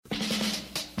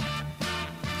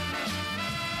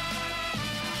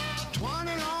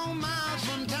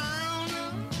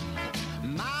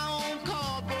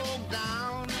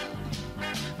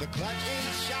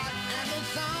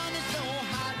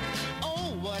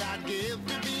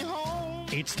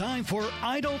It's time for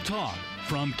Idle Talk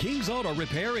from King's Auto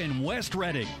Repair in West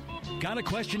Reading. Got a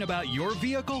question about your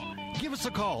vehicle? Give us a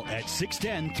call at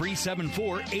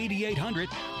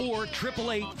 610-374-8800 or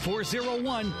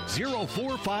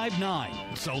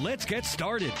 888-401-0459. So let's get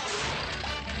started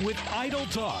with Idle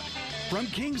Talk from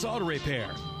King's Auto Repair.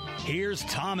 Here's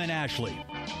Tom and Ashley.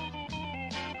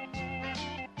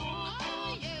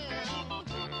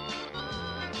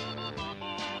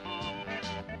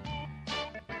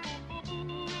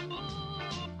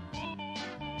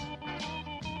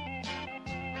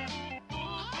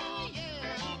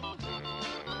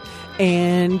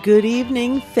 And good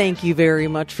evening. Thank you very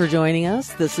much for joining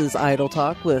us. This is Idle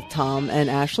Talk with Tom and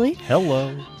Ashley.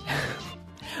 Hello.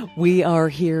 We are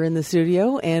here in the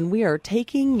studio, and we are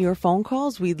taking your phone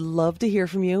calls. We'd love to hear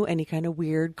from you. Any kind of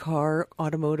weird car,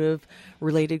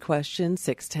 automotive-related questions,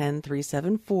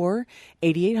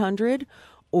 610-374-8800,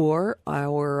 or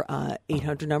our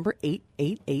 800 number,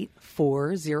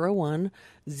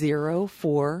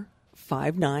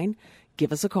 888-401-0459.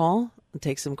 Give us a call.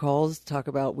 Take some calls, talk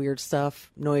about weird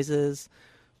stuff, noises,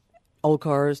 old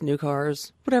cars, new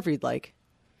cars, whatever you'd like.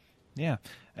 Yeah.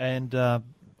 And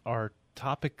our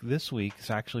topic this week is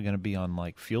actually going to be on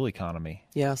like fuel economy.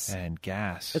 Yes. And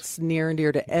gas. It's near and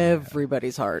dear to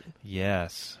everybody's heart.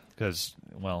 Yes. Because,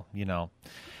 well, you know,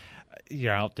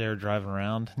 you're out there driving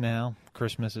around now.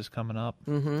 Christmas is coming up.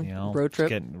 Mm-hmm. You know, road trip.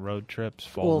 Getting road trips,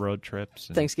 fall road trips.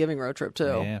 And Thanksgiving road trip,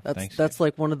 too. Yeah, that's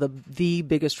like one of the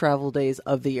biggest travel days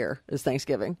of the year is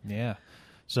Thanksgiving. Yeah.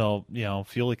 So, you know,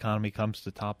 fuel economy comes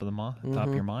to top of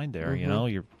your mind there. Mm-hmm. You know,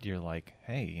 you're like,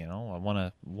 hey, you know, I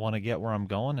want to get where I'm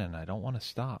going and I don't want to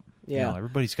stop. Yeah. You know,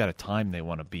 everybo's got a time they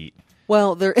want to beat.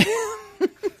 Well,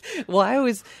 well, I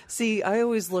always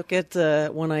look at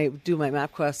when I do my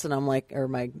MapQuest, and I'm like,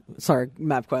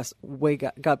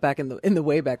 MapQuest got back in the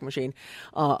Wayback Machine,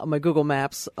 my Google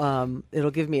Maps.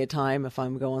 It'll give me a time if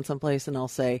I'm going someplace, and I'll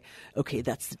say, okay,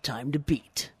 that's the time to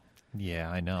beat.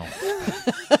 Yeah, I know.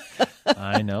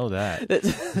 I know that.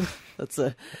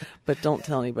 But don't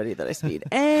tell anybody that I speed.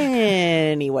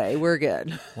 Anyway, we're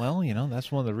good. Well, you know,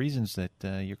 that's one of the reasons that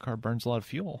your car burns a lot of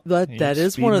fuel. But that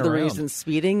is one of the around. reasons.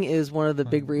 Speeding is one of the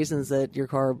big reasons that your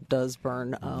car does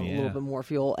burn a little bit more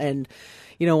fuel. And,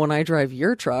 you know, when I drive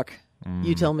your truck,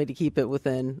 you tell me to keep it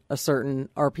within a certain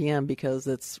RPM because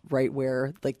it's right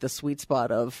where, like, the sweet spot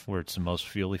of where it's the most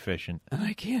fuel efficient. And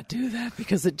I can't do that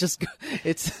because it just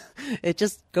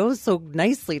goes so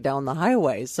nicely down the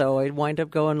highway. So I wind up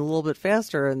going a little bit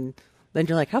faster, and then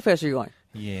you're like, "How fast are you going?"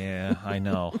 Yeah, I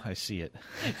know. I see it.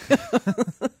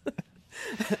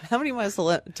 How many miles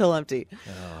till empty?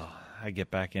 I get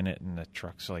back in it, and the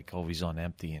truck's like always on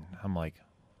empty, and I'm like,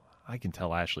 I can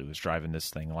tell Ashley was driving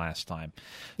this thing last time.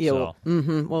 Yeah, so,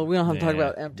 well, we don't have to talk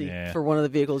about empty for one of the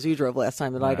vehicles you drove last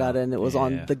time that I got in. It was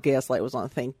on, the gas light was on.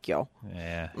 Thank you.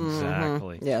 Yeah,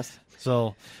 exactly. Yes.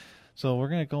 So we're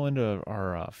going to go into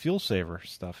our fuel saver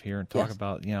stuff here and talk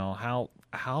about, you know,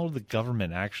 how the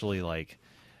government actually like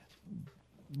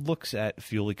looks at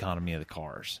fuel economy of the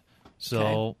cars.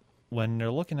 So when they're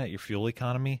looking at your fuel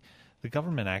economy, the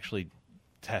government actually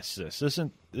tests this. This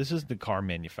isn't the car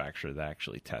manufacturer that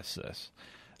actually tests this.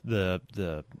 The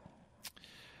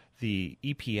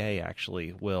EPA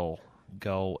actually will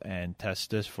go and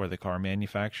test this for the car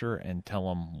manufacturer and tell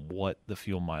them what the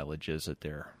fuel mileage is that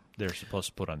they're supposed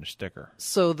to put on the sticker.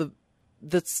 So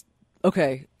that's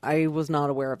okay. I was not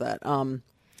aware of that.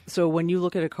 So when you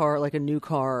look at a car, like a new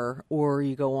car, or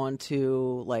you go on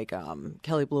to like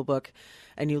Kelley Blue Book,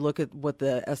 and you look at what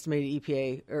the estimated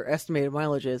EPA or estimated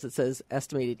mileage is, it says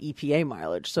estimated EPA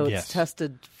mileage. So it's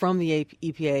tested from the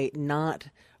EPA, not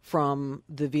from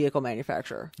the vehicle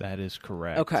manufacturer. That is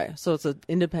correct. Okay, so it's an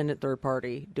independent third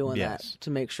party doing that to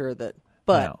make sure that.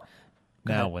 But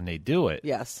now when they do it,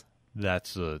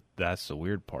 that's the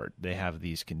weird part. They have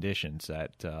these conditions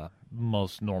that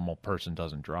most normal person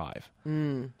doesn't drive.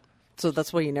 So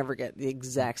that's why you never get the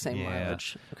exact same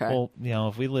mileage. Okay. Well, you know,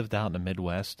 if we lived out in the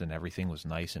Midwest and everything was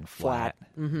nice and flat.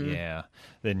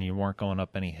 Then you weren't going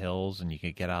up any hills and you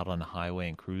could get out on the highway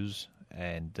and cruise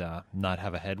and not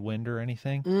have a headwind or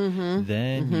anything,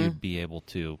 then you'd be able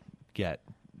to get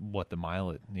what the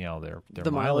mileage, you know, their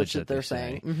the mileage that they're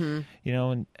saying. You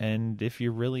know, and if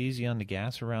you're really easy on the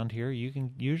gas around here, you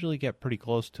can usually get pretty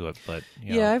close to it. But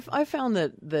you know. I found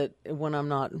that when I'm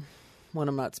not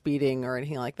speeding or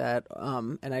anything like that,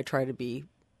 and I try to be,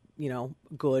 you know,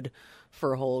 good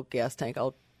for a whole gas tank,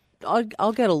 I'll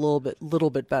get a little bit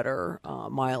better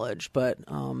mileage, but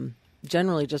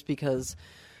generally just because,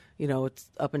 you know, it's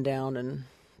up and down and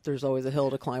there's always a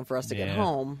hill to climb for us to get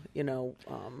home, you know,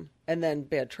 and then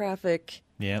bad traffic,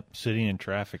 Yep, sitting in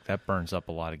traffic, that burns up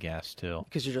a lot of gas, too.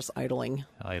 Because you're just idling.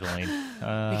 Idling.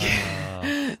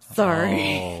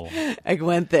 Sorry. Oh. I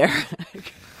went there.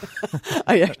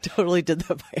 I totally did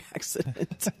that by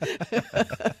accident.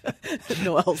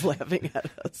 Noelle's laughing at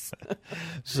us.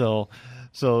 So,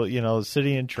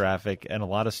 sitting in traffic and a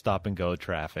lot of stop and go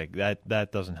traffic,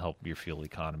 that doesn't help your fuel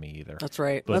economy either. That's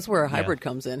right. But, that's where a hybrid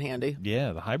comes in handy.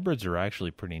 Yeah, the hybrids are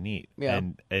actually pretty neat. Yeah.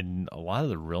 And a lot of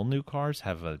the real new cars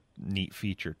have a neat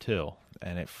feature too,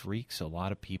 and it freaks a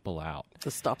lot of people out.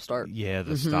 The stop start. Yeah,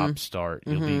 the stop start.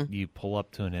 You pull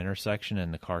up to an intersection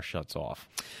and the car shuts off.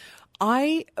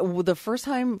 The first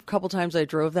couple times I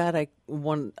drove that, it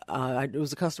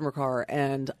was a customer car,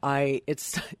 and I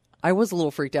was a little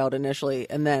freaked out initially,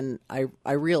 and then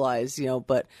I realized,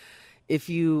 but if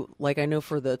you, like I know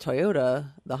for the Toyota,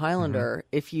 the Highlander,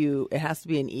 it has to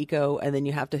be an eco, and then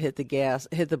you have to hit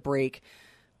the brake.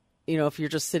 If you're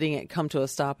just sitting come to a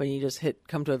stop and you just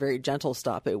come to a very gentle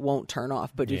stop, it won't turn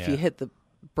off. But if you hit the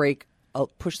brake,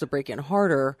 push the brake in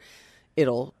harder,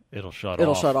 it'll shut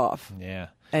off. Yeah.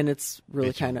 And it's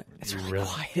really quiet. It's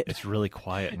really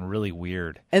quiet and really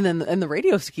weird. And the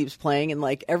radio keeps playing, and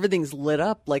like everything's lit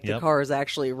up, like the car is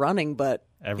actually running, but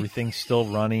everything's still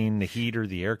running. The heater,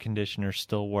 the air conditioner's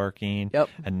still working. Yep.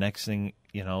 And next thing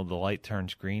the light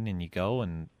turns green, and you go,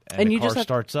 and the car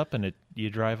starts up, and you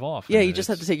drive off. Yeah, you just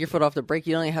have to take your foot off the brake.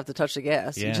 You don't even have to touch the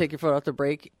gas. Yeah. You take your foot off the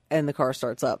brake, and the car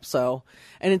starts up. So,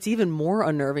 and it's even more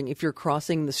unnerving if you're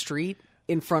crossing the street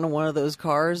in front of one of those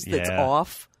cars that's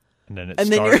off. And then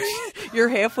then you're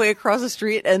halfway across the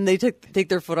street, and they take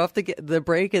their foot off the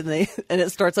brake, and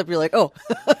it starts up. You're like, oh,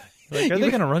 are they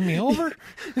going to run me over?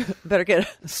 Better get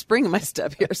a spring in my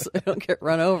step here so I don't get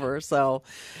run over. So,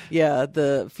 yeah,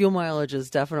 the fuel mileage is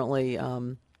definitely.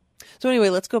 So anyway,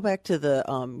 let's go back to the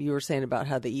you were saying about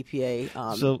how the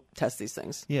EPA tests these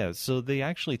things. Yeah, so they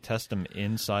actually test them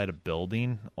inside a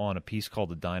building on a piece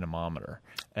called a dynamometer,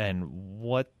 and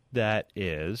what that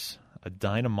is. A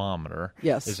dynamometer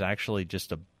is actually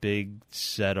just a big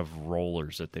set of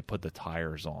rollers that they put the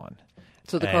tires on.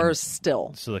 So the car is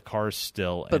still. So the car is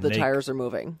still. But the tires are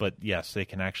moving. But yes, they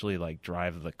can actually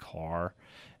drive the car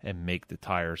and make the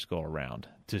tires go around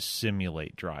to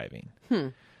simulate driving.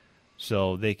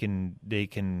 So they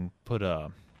can put a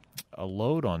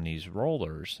load on these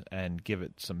rollers and give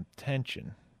it some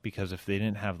tension. Because if they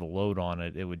didn't have the load on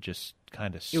it, it would just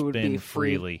kind of spin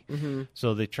freely. Mm-hmm.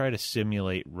 So they try to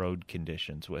simulate road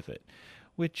conditions with it,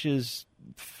 which is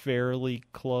fairly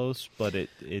close, but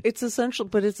it's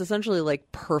essentially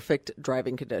like perfect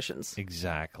driving conditions.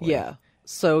 Exactly. Yeah.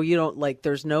 So you don't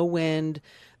there's no wind,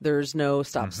 there's no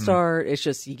stop start. It's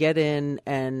just you get in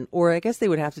or I guess they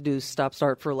would have to do stop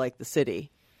start for like the city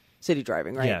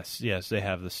driving, right? Yes, they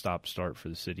have the stop start for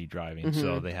the city driving.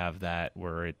 So they have that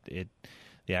where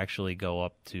they actually go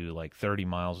up to 30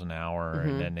 miles an hour,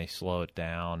 and then they slow it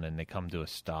down, and they come to a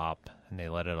stop, and they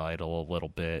let it idle a little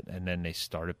bit, and then they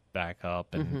start it back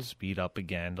up and speed up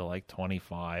again to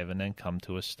 25, and then come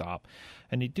to a stop.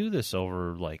 And they do this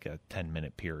over a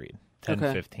 10-minute period,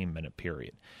 15-minute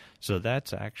period. So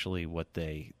that's actually what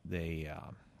they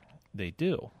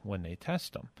do when they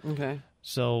test them. Okay.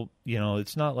 So,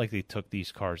 it's not like they took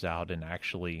these cars out and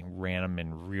actually ran them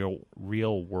in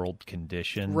real world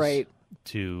conditions. Right.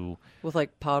 With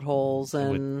potholes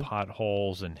and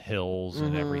hills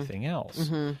and everything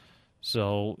else.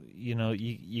 So,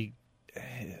 you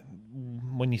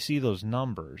when you see those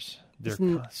numbers,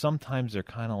 sometimes they're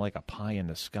kind of like a pie in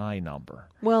the sky number.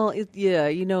 Well,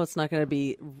 it's not going to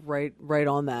be right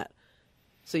on that.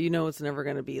 So it's never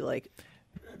going to be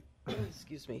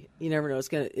excuse me. You never know.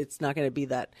 It's not going to be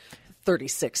that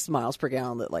 36 miles per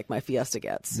gallon that my Fiesta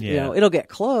gets. Yeah. It'll get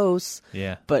close.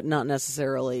 Yeah. But not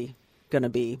necessarily going to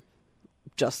be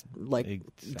just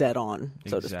dead on,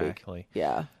 so to speak. Exactly.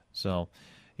 Yeah. So,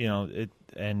 you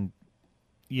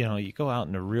go out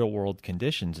into real world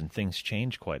conditions and things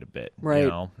change quite a bit.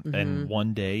 Right. And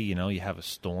one day, you have a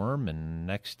storm, and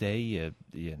next day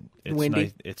it's windy.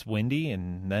 Nice, it's windy,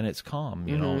 and then it's calm.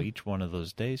 Each one of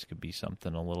those days could be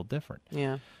something a little different.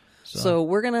 Yeah. So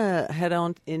we're going to head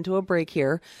on into a break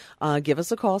here. Give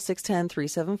us a call,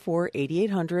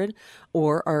 610-374-8800,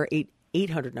 or our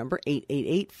 800 number,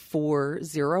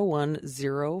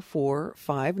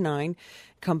 888-401-0459.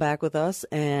 Come back with us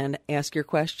and ask your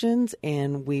questions,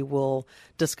 and we will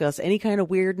discuss any kind of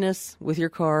weirdness with your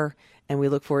car, and we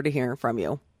look forward to hearing from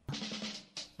you.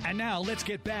 And now let's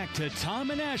get back to Tom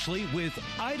and Ashley with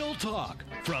Idle Talk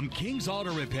from King's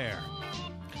Auto Repair.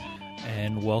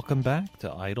 And welcome back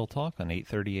to Idle Talk on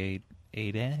 838.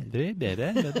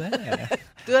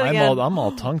 I'm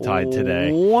all tongue-tied today.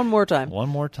 One more time.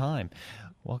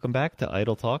 Welcome back to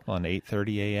Idle Talk on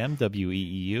 8:30 a.m.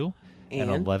 WEEU and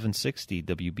And? 1160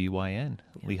 WBYN.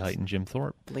 Lee Height and Jim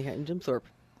Thorpe. Lee Height and Jim Thorpe.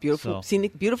 Beautiful, So-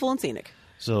 scenic, beautiful and scenic.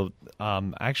 So,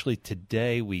 actually,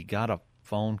 today we got a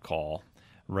phone call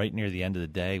right near the end of the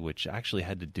day, which actually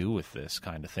had to do with this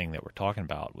kind of thing that we're talking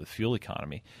about with fuel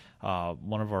economy.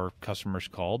 One of our customers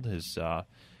called. His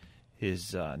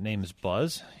name is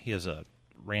Buzz. He has a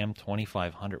Ram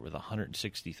 2500 with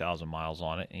 160,000 miles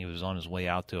on it, and he was on his way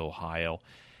out to Ohio,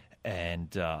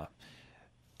 and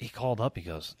he called up. He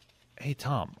goes, "Hey,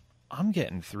 Tom, I'm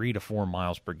getting 3 to 4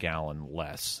 miles per gallon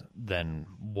less than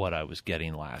what I was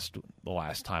getting the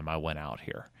last time I went out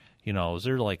here. You know, is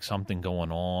there like something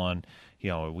going on? You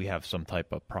know, we have some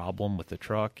type of problem with the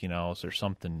truck. You know, is there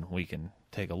something we can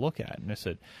take a look at?" And I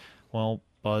said, "Well,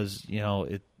 Buzz, you know,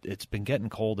 it's been getting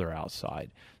colder outside.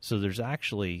 So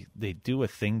they do a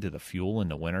thing to the fuel in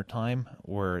the wintertime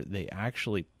where they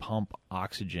actually pump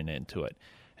oxygen into it,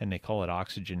 and they call it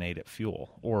oxygenated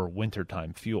fuel or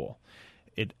wintertime fuel.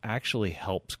 It actually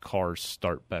helps cars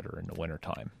start better in the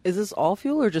wintertime. Is this all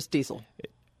fuel or just diesel?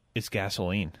 It's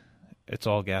gasoline. It's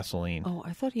all gasoline. Oh,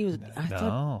 I thought he was.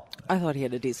 No. I thought he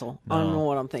had a diesel. I don't No. know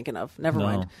what I'm thinking of. Never No.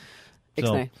 mind. So,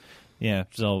 Ixnay. yeah,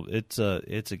 so it's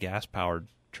a gas-powered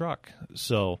truck.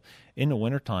 So in the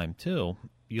wintertime, too,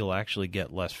 you'll actually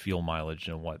get less fuel mileage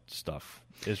than what stuff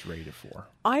is rated for.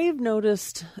 I've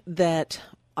noticed that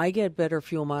I get better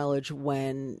fuel mileage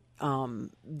when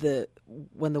the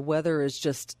weather is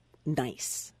just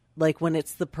nice. Like when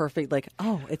it's the perfect, like,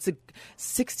 oh, it's a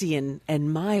 60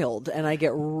 and mild, and I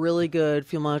get really good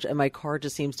fuel mileage, and my car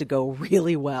just seems to go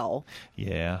really well.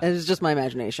 Yeah. And it's just my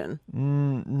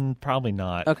imagination. Probably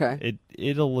not. Okay.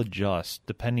 It'll adjust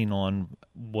depending on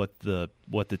what the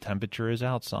temperature is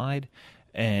outside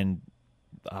and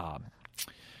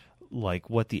like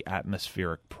what the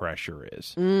atmospheric pressure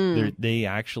is. They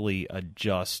actually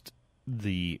adjust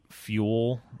the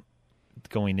fuel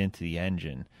going into the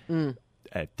engine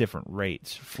at different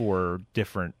rates for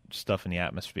different stuff in the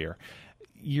atmosphere.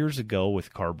 Years ago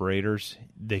with carburetors,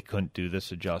 they couldn't do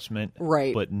this adjustment.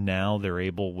 Right. But now they're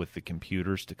able with the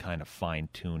computers to kind of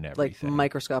fine-tune Like everything.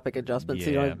 microscopic adjustments. so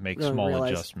you Yeah, don't make really small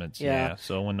realize. adjustments. Yeah. Yeah.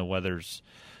 So when the weather's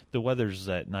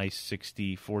at nice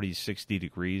 60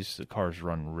 degrees, the cars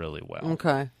run really well.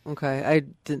 Okay. I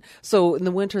didn't. So in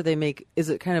the winter, is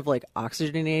it kind of like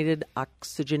oxygenated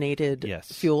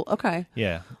Yes. fuel? Okay.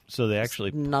 Yeah. So they actually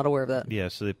Not aware of that. Yeah,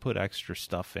 so they put extra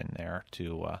stuff in there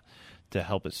to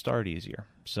help it start easier.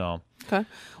 So, Okay.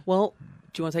 Well,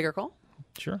 do you want to take our call?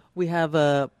 sure. We have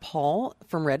Paul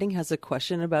from Reading has a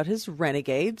question about his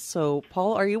Renegade. So,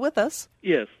 Paul, are you with us?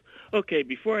 Yes. Okay,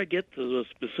 before I get to the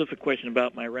specific question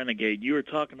about my Renegade, you were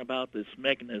talking about this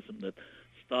mechanism that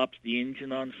stops the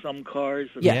engine on some cars.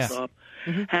 That Yes. Stop.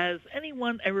 Has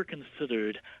anyone ever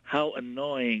considered how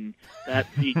annoying that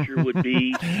feature would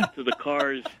be to the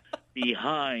cars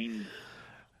behind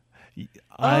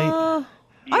I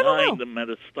don't know. them at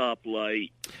a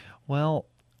stoplight? Well,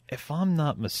 if I'm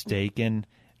not mistaken,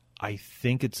 I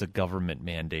think it's a government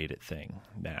mandated thing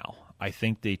now. I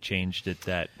think they changed it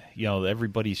that,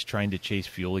 everybody's trying to chase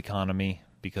fuel economy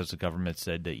because the government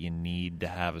said that you need to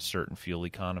have a certain fuel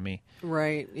economy.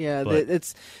 Right. Yeah.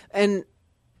 But- And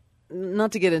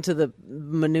not to get into the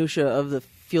minutia of the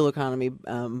fuel economy,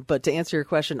 but to answer your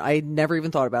question, I never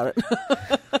even thought about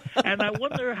it. And I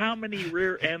wonder how many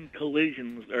rear-end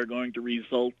collisions are going to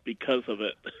result because of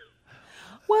it.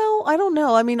 Well, I don't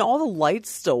know. I mean, all the lights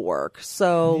still work,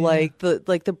 so like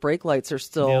the brake lights are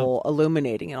still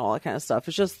illuminating and all that kind of stuff.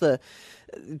 It's just the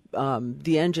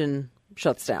engine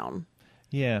shuts down.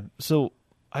 Yeah. So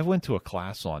I went to a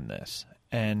class on this,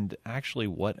 and actually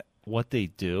what they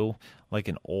do, like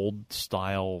an old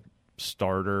style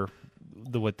starter,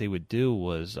 what they would do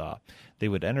was they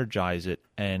would energize it,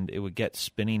 and it would get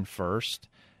spinning first,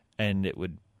 and it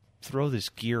would throw this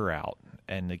gear out,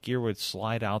 and the gear would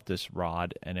slide out this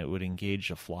rod, and it would engage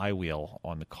the flywheel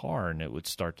on the car, and it would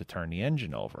start to turn the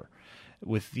engine over.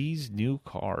 With these new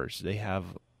cars, they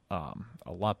have a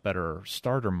lot better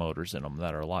starter motors in them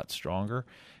that are a lot stronger,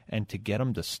 and to get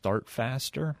them to start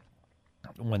faster,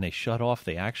 when they shut off,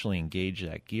 they actually engage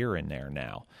that gear in there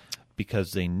now,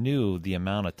 because they knew the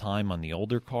amount of time on the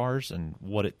older cars and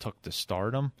what it took to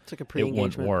start them. It's like a it wouldn't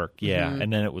pre-engagement. work. Yeah,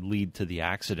 and then it would lead to the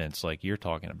accidents like you're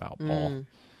talking about, Paul.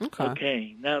 Okay.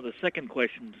 Okay, now the second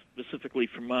question specifically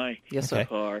for my Yes, sir.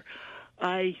 car.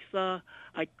 I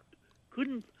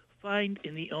couldn't find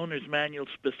in the owner's manual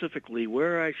specifically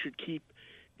where I should keep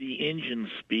the engine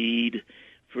speed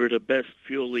for the best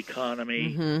fuel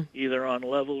economy, either on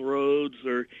level roads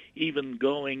or even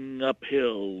going up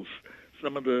hills.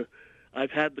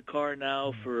 I've had the car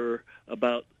now for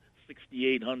about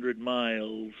 6,800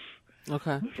 miles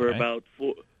Okay. for Okay.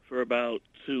 about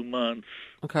 2 months.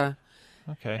 Okay.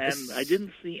 Okay. And I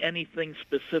didn't see anything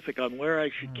specific on where I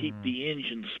should keep the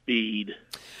engine speed.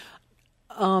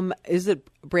 Is it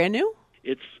brand new?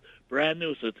 It's brand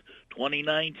new. It's a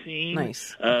 2019.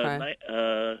 Nice. Okay.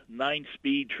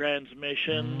 9-speed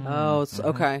transmission, Oh, it's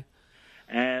okay.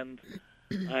 and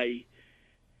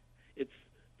it's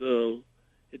the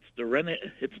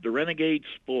Renegade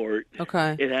Sport.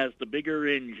 Okay. It has the bigger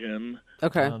engine.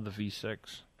 Okay. The V6.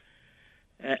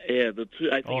 The the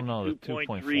 2.3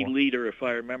 2.4. liter, if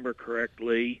I remember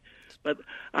correctly. But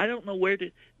I don't know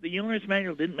the owner's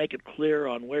manual didn't make it clear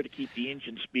on where to keep the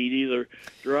engine speed, either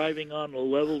driving on the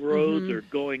level roads or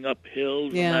going up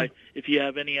hills. Yeah. And if you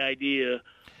have any idea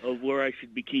of where I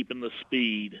should be keeping the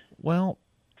speed. Well,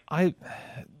 are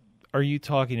you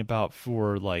talking about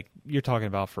you're talking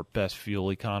about for best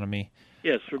fuel economy?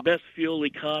 Yes, for best fuel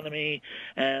economy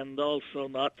and also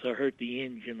not to hurt the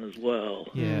engine as well.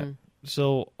 Yeah.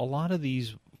 So a lot of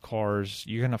these cars,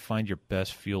 you're going to find your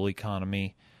best fuel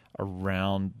economy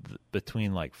around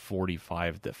between like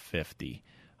 45 to 50.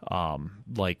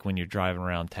 Like when you're driving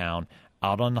around town,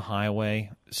 out on the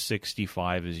highway,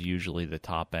 65 is usually the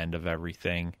top end of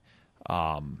everything.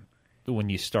 When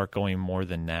you start going more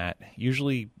than that,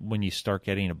 usually when you start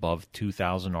getting above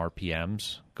 2,000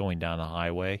 RPMs going down the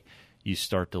highway, you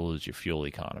start to lose your fuel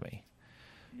economy.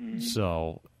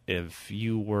 So if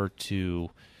you were to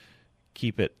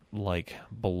keep it like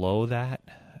below that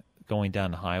going down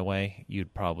the highway,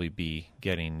 you'd probably be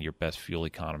getting your best fuel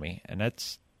economy. And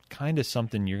that's kind of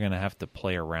something you're going to have to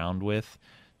play around with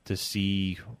to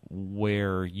see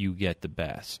where you get the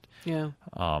best. Yeah.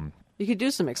 You could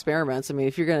do some experiments. I mean,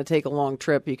 if you're going to take a long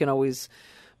trip, you can always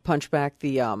punch back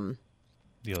the odometer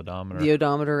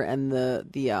and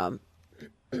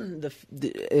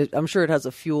I'm sure it has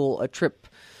a trip.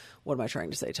 What am I trying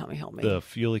to say? Tommy, help me. The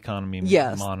fuel economy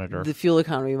monitor. The fuel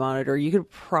economy monitor. You could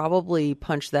probably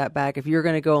punch that back if you're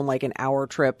going to go on like an hour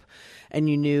trip, and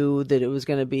you knew that it was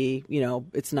going to be,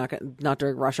 it's not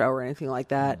during rush hour or anything like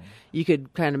that. You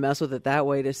could kind of mess with it that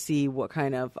way to see what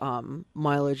kind of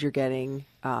mileage you're getting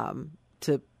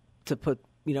to put.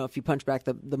 If you punch back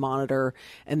the monitor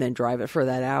and then drive it for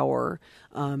that hour,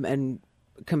 and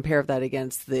compare that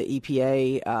against the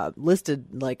EPA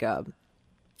listed like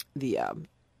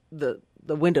the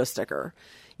window sticker,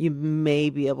 you may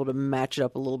be able to match it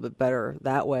up a little bit better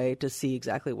that way to see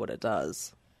exactly what it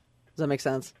does. Does that make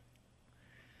sense?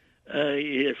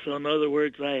 Yeah, so in other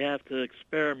words, I have to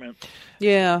experiment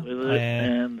Yeah. with it,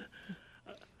 and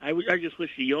I just wish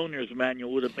the owner's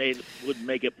manual would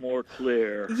make it more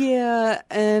clear. Yeah,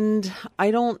 and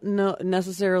I don't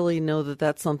necessarily know that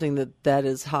that's something that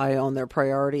is high on their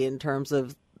priority in terms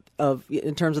of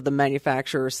the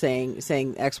manufacturer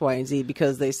saying X, Y, and Z,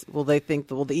 because they think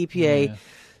the EPA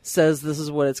says this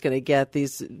is what it's going to get.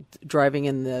 These driving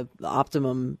in the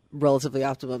relatively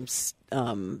optimum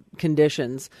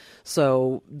conditions,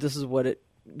 so this is what it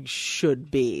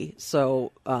should be.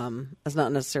 So it's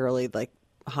not necessarily like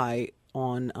high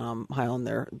on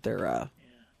their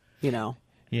Yeah.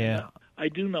 I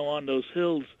do know on those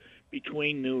hills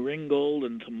between New Ringgold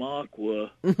and Tamaqua.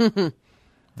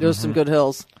 There's some good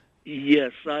hills.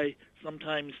 Yes,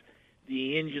 sometimes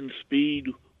the engine speed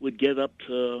would get up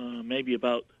to maybe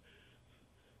about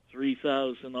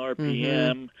 3,000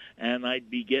 RPM, and I'd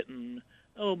be getting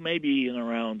maybe in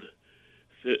around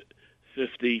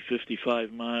 50,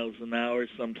 55 miles an hour.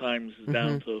 Sometimes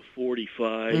down to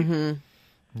 45.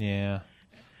 Yeah.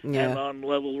 And on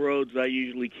level roads, I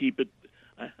usually keep it.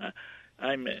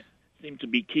 I seem to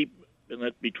be keeping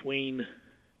it between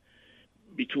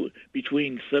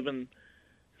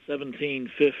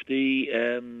 1750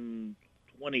 and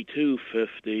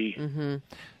 2250.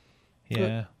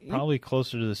 Yeah, probably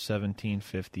closer to the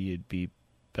 1750 it'd be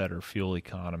better fuel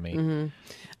economy.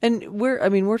 And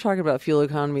we're talking about fuel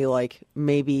economy like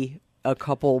maybe a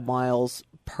couple miles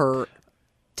per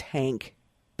tank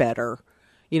better.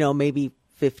 Maybe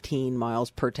 15 miles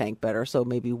per tank better, so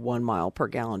maybe 1 mile per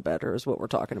gallon better is what we're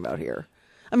talking about here.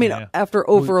 I mean,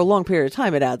 over a long period of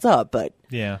time, it adds up, but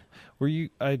yeah,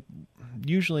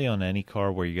 usually on any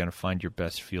car where you're going to find your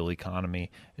best fuel economy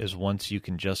is once you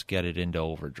can just get it into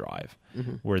overdrive,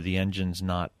 where the engine's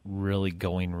not really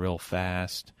going real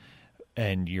fast,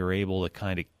 and you're able to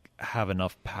kind of have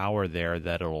enough power there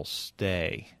that it'll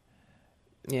stay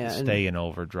in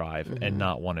overdrive and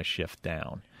not want to shift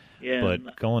down. Yeah,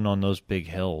 but going on those big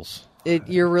hills,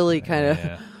 You're really kind of,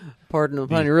 Yeah. pardon the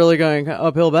pun, you're really going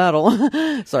uphill battle.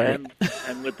 Sorry.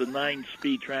 And with the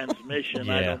 9-speed transmission,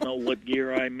 I Yeah. don't know what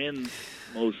gear I'm in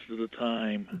most of the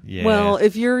time. Yeah. Well,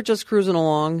 if you're just cruising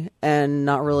along and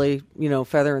not really,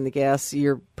 feathering the gas,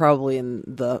 you're probably in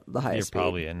the highest speed. You're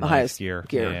probably in the ninth highest gear.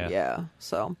 Yeah. Yeah.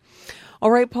 So,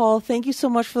 all right, Paul, thank you so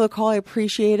much for the call. I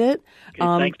appreciate it. Okay,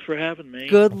 thanks for having me.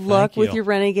 Good Well, luck thank with you. your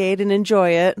Renegade and enjoy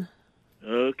it.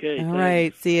 Okay. All thanks.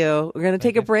 right, see you. We're going to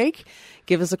take a break.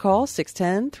 Give us a call,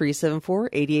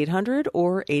 610-374-8800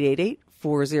 or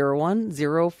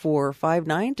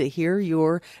 888-401-0459 to hear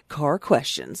your car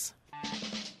questions.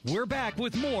 We're back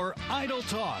with more Idle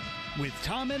Talk with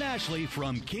Tom and Ashley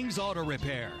from King's Auto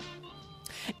Repair.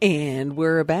 And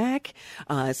we're back.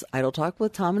 It's Idle Talk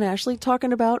with Tom and Ashley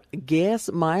talking about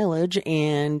gas mileage.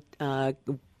 And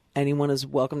anyone is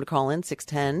welcome to call in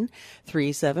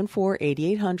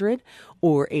 610-374-8800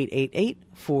 or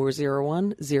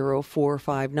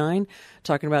 888-401-0459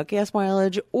 talking about gas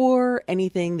mileage or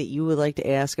anything that you would like to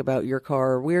ask about your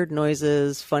car, weird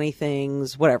noises, funny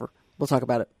things, whatever. We'll talk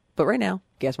about it. But right now,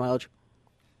 gas mileage.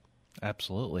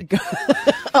 Absolutely.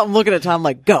 I'm looking at Tom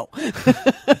like, go.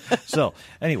 So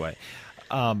anyway,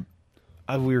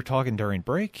 we were talking during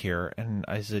break here, and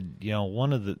I said,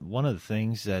 one of the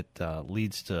things that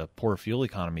leads to poor fuel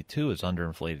economy too is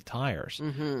underinflated tires.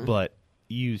 Mm-hmm. But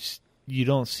you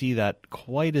don't see that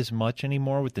quite as much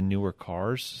anymore with the newer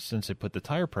cars since they put the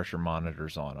tire pressure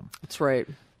monitors on them. That's right.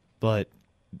 But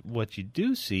what you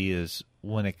do see is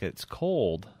when it gets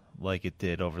cold, like it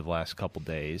did over the last couple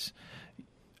days,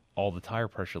 all the tire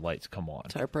pressure lights come on.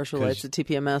 Tire pressure lights, the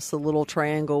TPMS, the little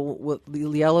triangle with the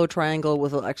yellow triangle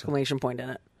with an exclamation point in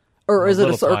it. Or is it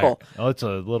a circle? Oh, it's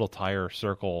a little tire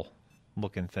circle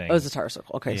looking thing. Oh, it's a tire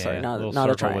circle. Okay, sorry, not a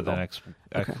circle triangle. with an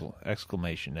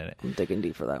exclamation in it. I'm digging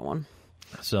deep for that one.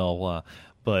 So,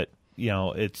 but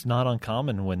it's not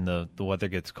uncommon when the weather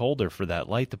gets colder for that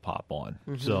light to pop on.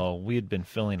 Mm-hmm. So we had been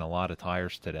filling a lot of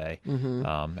tires today.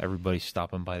 Mm-hmm. Everybody's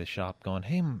stopping by the shop going,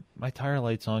 "Hey, my tire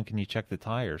light's on. Can you check the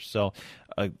tires?" So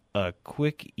a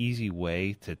quick, easy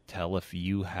way to tell if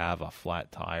you have a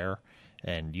flat tire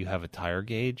and you have a tire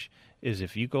gauge is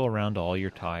if you go around all your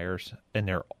tires and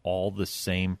they're all the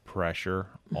same pressure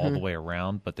all the way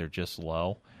around, but they're just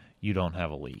low, you don't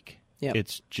have a leak. Yep.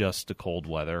 It's just the cold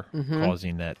weather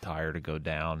causing that tire to go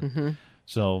down.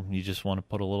 So you just want to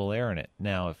put a little air in it.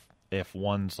 Now, if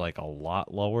one's like a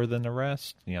lot lower than the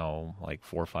rest, like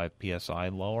 4 or 5 PSI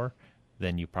lower,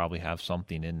 then you probably have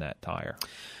something in that tire.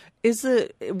 Is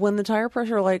it when the tire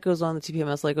pressure light goes on, the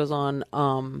TPMS light goes on,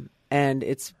 and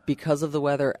it's because of the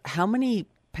weather, how many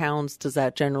pounds does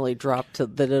that generally drop to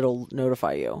that it'll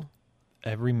notify you?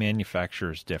 Every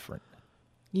manufacturer is different.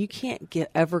 You can't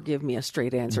ever give me a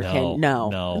straight answer. No, No.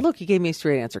 no. Look, you gave me a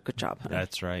straight answer. Good job, honey.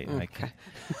 That's right. Okay.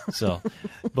 So,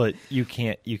 but you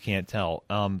can't tell.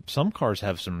 Some cars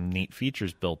have some neat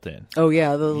features built in. Oh,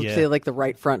 yeah. They'll Yeah. say like the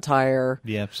right front tire.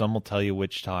 Yeah, some will tell you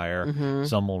which tire.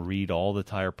 Some will read all the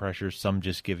tire pressures. Some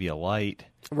just give you a light.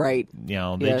 Right. They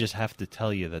Yeah. just have to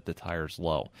tell you that the tire's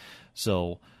low.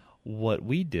 So what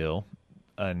we do,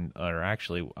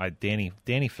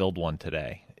 Danny filled one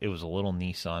today. It was a little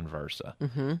Nissan Versa.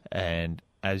 And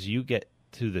as you get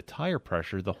to the tire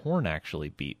pressure, the horn actually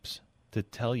beeps to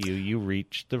tell you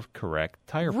reached the correct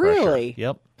tire pressure. Really?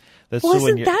 Yep. That's Well, so when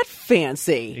isn't you're, that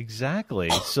fancy?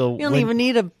 exactly. So You don't even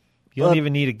need a you don't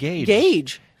even need a gauge.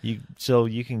 gauge. So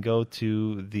you can go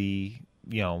to the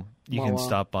you can Wawa.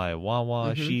 stop by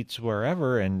Wawa, Sheetz,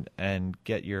 wherever, and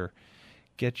get your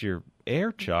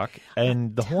air chuck,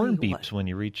 and the horn you beeps what, when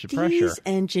you reach the These pressure.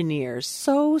 engineers,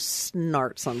 so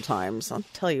smart sometimes. I'll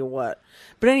tell you what.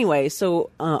 But anyway,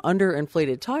 so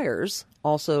underinflated tires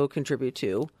also contribute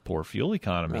to. Poor fuel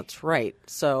economy. That's right.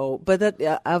 So, but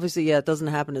that obviously, it doesn't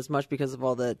happen as much because of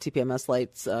all the TPMS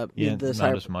lights. Yeah, the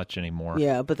not as much anymore.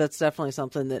 Yeah, but that's definitely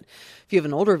something that if you have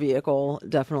an older vehicle,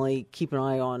 definitely keep an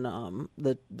eye on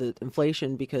the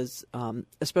inflation because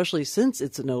especially since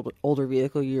it's an older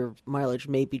vehicle, your mileage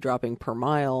may be dropping per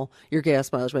mile. Your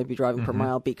gas mileage might be dropping per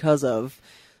mile because of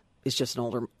it's just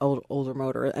an older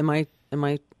motor. Am I?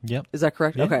 Yep. Is that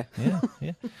correct? Yeah, Okay.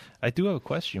 yeah. I do have a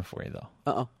question for you, though.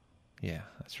 Uh-oh. Yeah,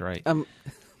 that's right.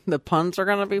 The puns are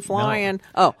going to be flying.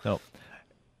 Oh, No.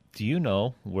 Do you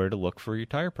know where to look for your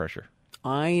tire pressure?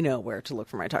 I know where to look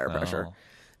for my tire pressure. Oh.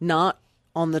 Not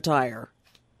on the tire.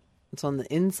 It's on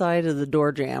the inside of the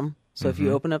door jamb. So if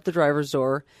you open up the driver's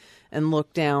door and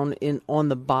look down on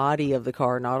the body of the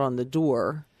car, not on the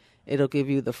door, it'll give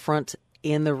you the front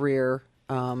and the rear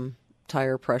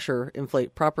tire pressure,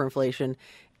 proper inflation,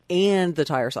 and the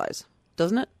tire size.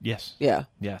 Doesn't it? Yes. Yeah.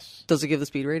 Yes. Does it give the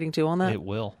speed rating too on that? It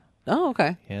will. Oh,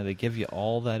 okay. Yeah, they give you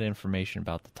all that information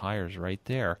about the tires right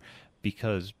there,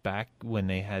 because back when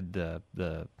they had the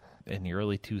in the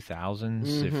early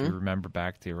 2000s, if you remember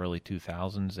back to the early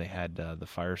 2000s, they had the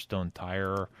Firestone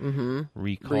tire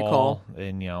recall,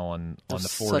 and on the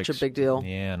Ford, such a big deal.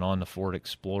 Yeah, and on the Ford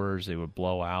Explorers, they would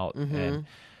blow out, and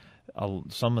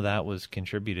some of that was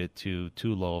contributed to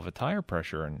too low of a tire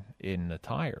pressure in the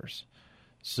tires.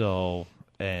 So,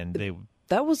 and they.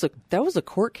 That was a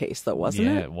court case, though, wasn't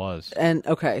it? Yeah, it was. And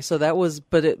okay, so that was,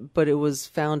 but it was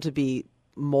found to be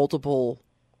multiple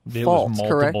It faults, was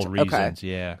correct? multiple reasons,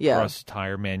 Okay. yeah. Across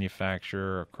tire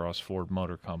manufacturer, across Ford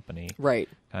Motor Company. Right.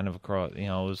 Kind of across, it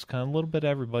was kind of a little bit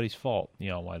everybody's fault,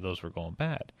 why those were going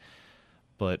bad.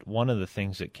 But one of the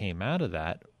things that came out of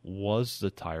that was the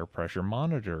tire pressure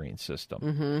monitoring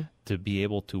system to be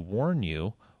able to warn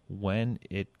you when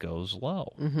it goes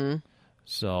low.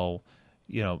 So,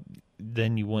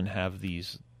 then you wouldn't have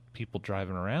these people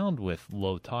driving around with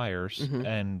low tires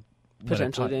and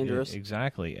Potentially dangerous.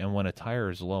 Exactly. And when a tire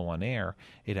is low on air,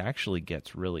 it actually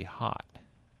gets really hot.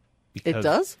 It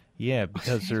does? Yeah,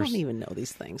 because I don't even know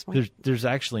these things. There's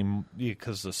actually,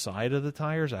 because the side of the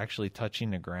tire is actually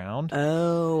touching the ground.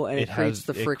 Oh, and it creates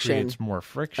the friction. It creates more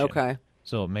friction. Okay.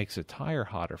 So it makes a tire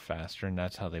hotter faster, and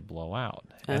that's how they blow out.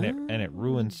 And it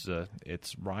ruins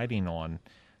it's riding on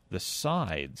the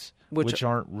sides, which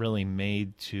aren't really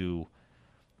made to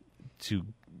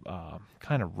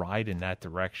kind of ride in that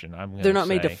direction. They're not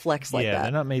made to flex like that. Yeah,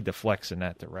 they're not made to flex in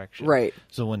that direction. Right.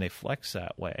 So when they flex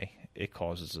that way, it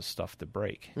causes the stuff to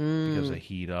break because they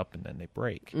heat up and then they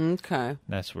break. Okay. And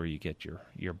that's where you get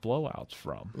your blowouts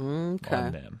from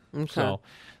on them. Okay. So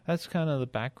that's kind of the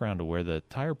background of where the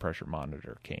tire pressure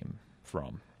monitor came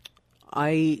from.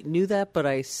 I knew that, but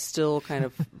I still kind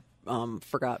of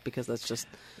forgot because that's just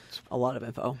a lot of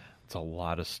info. It's a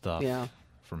lot of stuff. Yeah.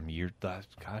 From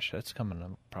that's coming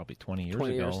up probably 20 years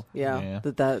 20 ago. years. Yeah.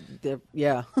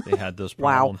 Yeah. They had those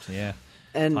Wow. problems. Yeah.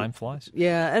 And time flies.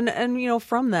 Yeah, and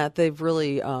from that they've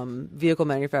really vehicle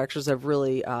manufacturers have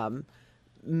really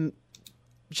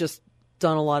just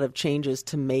done a lot of changes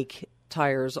to make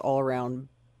tires all around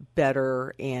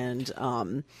better, and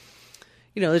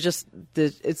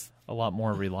it's a lot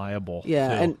more reliable. Yeah,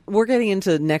 too. and we're getting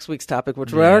into next week's topic,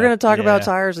 which we are going to talk about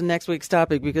tires in next week's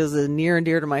topic because it's near and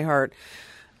dear to my heart.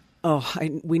 Oh,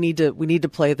 we need to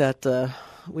play that.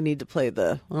 We need to play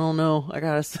the. Oh no, I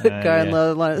got a guy on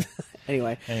the line.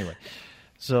 Anyway,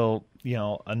 so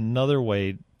another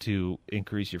way to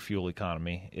increase your fuel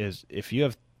economy is if you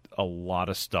have a lot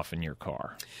of stuff in your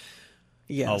car.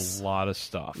 Yes, a lot of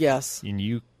stuff. Yes, and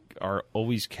you are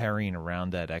always carrying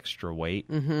around that extra weight.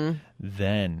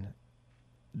 Then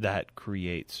that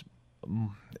creates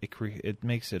it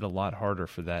makes it a lot harder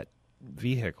for that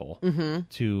vehicle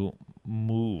to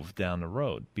move down the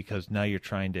road because now you're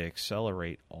trying to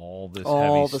accelerate all this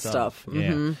heavy stuff.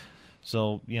 Yeah.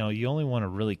 So, you only want to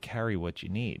really carry what you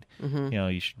need.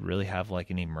 You should really have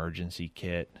like an emergency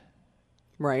kit.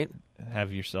 Right.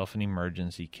 Have yourself an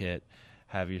emergency kit.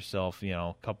 Have yourself,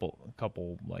 a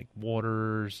couple like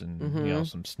waters and,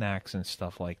 some snacks and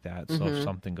stuff like that. So if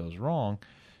something goes wrong,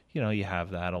 you have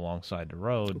that alongside the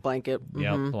road. Blanket.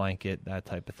 Yeah, blanket, that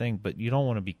type of thing. But you don't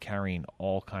want to be carrying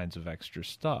all kinds of extra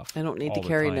stuff. I don't need to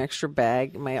carry an extra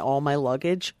bag, all my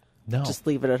luggage. No. Just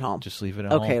leave it at home. Just leave it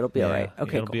at home. Okay, it'll be all right.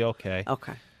 Okay, it'll be okay.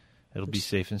 Okay. It'll be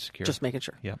safe and secure. Just making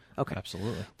sure. Yep. Okay.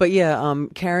 Absolutely. But yeah,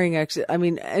 carrying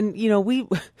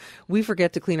we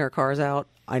forget to clean our cars out.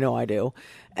 I know I do.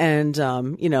 And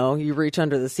you reach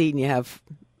under the seat and you have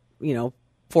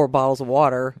 4 bottles of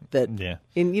water and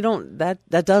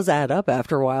that does add up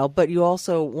after a while, but you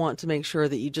also want to make sure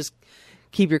that you just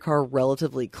keep your car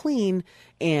relatively clean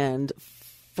and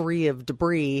free of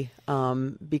debris,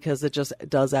 because it just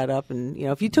does add up. And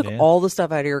if you took all the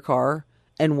stuff out of your car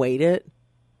and weighed it,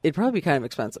 it'd probably be kind of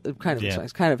expensive, kind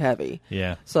of heavy.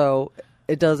 Yeah. So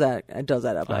it does add up after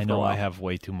a while. I know I have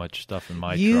way too much stuff in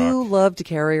my truck. You love to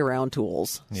carry around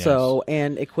tools, yes.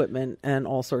 and equipment and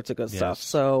all sorts of good stuff.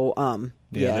 So,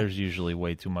 there's usually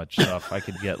way too much stuff. I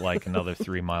could get like another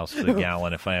 3 miles to the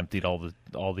gallon if I emptied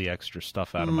all the extra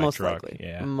stuff out of my truck. Likely.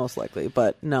 Yeah, most likely.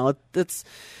 But no, it's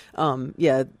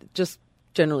just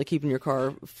generally keeping your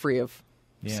car free of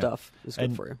stuff is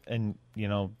good for you. And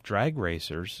drag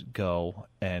racers go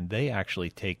and they actually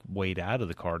take weight out of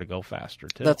the car to go faster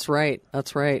too. That's right.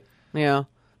 Yeah.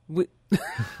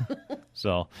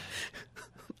 So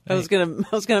I was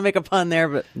gonna make a pun there,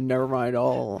 but never mind.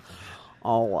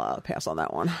 I'll pass on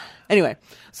that one. Anyway,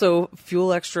 so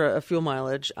fuel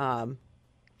mileage.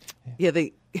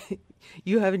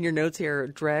 You have in your notes here,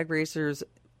 drag racers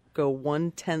go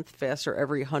 1/10 faster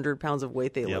every 100 pounds of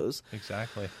weight they lose.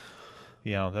 Exactly.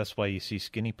 You know, that's why you see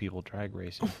skinny people drag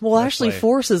racing. Well, That's Ashley why-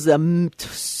 Force is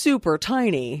super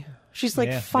tiny. She's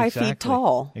like 5 feet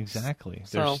tall. Exactly.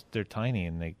 So- They're tiny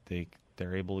and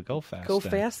they're able to go fast. Go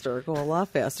then. faster. Go a lot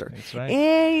faster. That's right.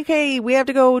 And, okay, we have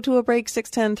to go to a break.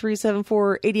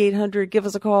 610-374-8800. Give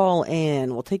us a call,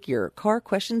 and we'll take your car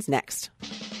questions next.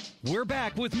 We're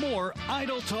back with more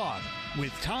Idle Talk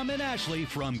with Tom and Ashley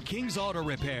from King's Auto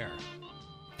Repair.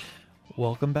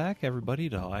 Welcome back, everybody,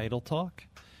 to Idle Talk.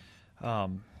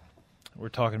 We're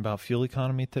talking about fuel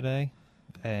economy today,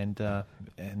 and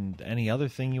any other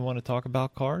thing you want to talk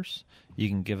about cars, you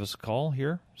can give us a call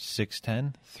here,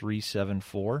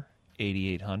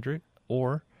 610-374-8800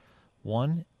 or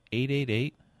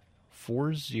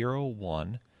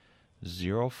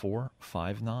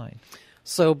 1-888-401-0459.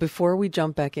 So before we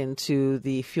jump back into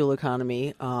the fuel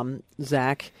economy,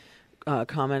 Zach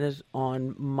commented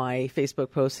on my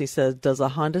Facebook post. He said, does a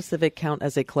Honda Civic count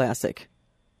as a classic?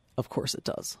 Of course it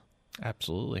does.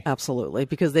 Absolutely. Absolutely,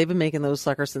 because they've been making those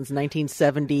suckers since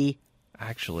 1974.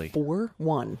 Actually,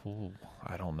 One. ooh,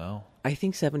 I don't know. I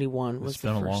think 71 was It's the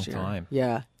been a first long year. time.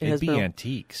 Yeah. It It'd has be been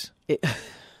antiques.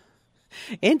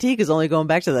 Antique is only going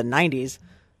back to the 90s.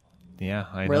 Yeah,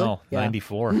 I Really? know. Yeah.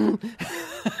 94. A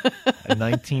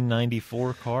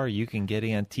 1994 car you can get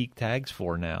antique tags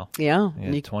for now. Yeah.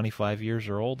 Yeah, 25 years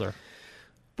or older.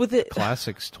 With it,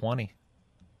 Classic's 20.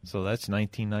 So that's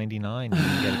 1999. You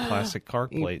can get a classic car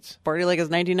plates. party like it's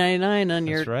 1999 on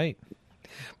your. That's right.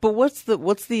 But what's the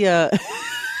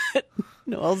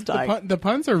Noel's dying. The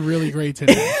puns are really great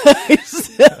today.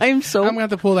 I'm so I'm gonna have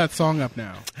to pull that song up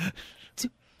now.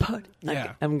 Put.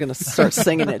 Yeah. I'm gonna start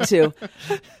singing it too.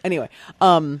 Anyway,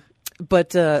 but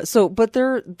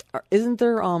there isn't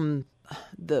there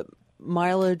the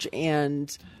mileage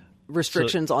and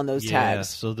restrictions on those tags.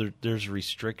 So there's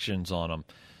restrictions on them.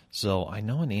 So I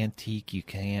know an antique you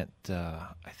can't. I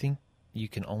think you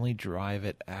can only drive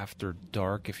it after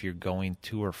dark if you're going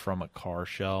to or from a car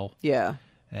show. Yeah.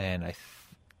 And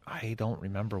I don't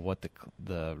remember what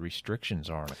the restrictions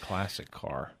are on a classic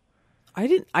car. I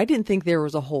didn't think there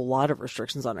was a whole lot of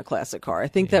restrictions on a classic car. I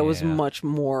think that was Yeah. much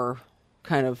more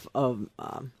kind of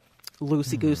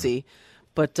loosey goosey.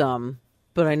 But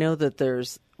I know that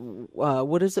there's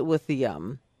what is it with the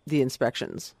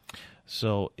inspections?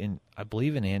 So I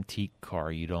believe an antique car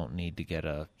you don't need to get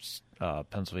a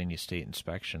Pennsylvania State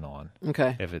inspection on.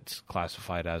 Okay. If it's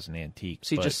classified as an antique.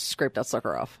 So you But, just scrape that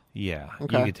sucker off. yeah,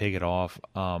 Okay. you can take it off.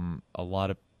 A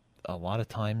lot of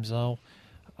times though,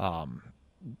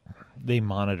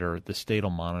 the state will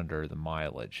monitor the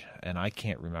mileage, and I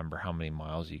can't remember how many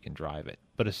miles you can drive it.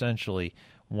 But essentially,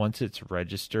 once it's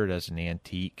registered as an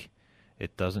antique,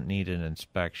 it doesn't need an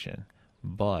inspection,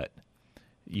 but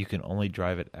you can only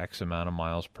drive it X amount of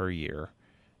miles per year,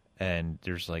 and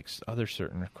there's like other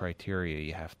certain criteria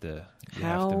you have to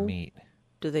meet.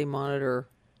 Do they monitor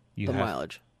You the have-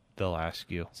 mileage? They'll ask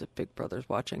you. Is it Big Brother's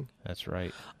watching? That's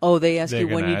right. Oh, they ask They're you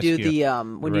when gonna you do ask the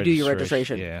you when you do your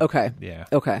registration. Yeah. Okay. Yeah.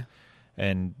 Okay.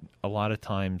 And a lot of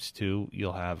times too,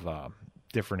 you'll have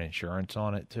different insurance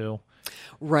on it too.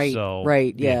 Right. So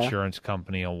right. the Yeah. Mm-hmm. insurance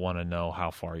company will want to know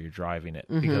how far you're driving it,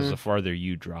 because the farther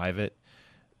you drive it,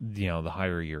 the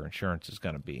higher your insurance is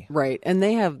going to be. Right. And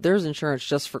there's insurance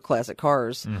just for classic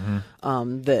cars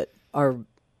that are.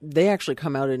 They actually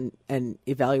come out and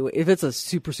evaluate. If it's a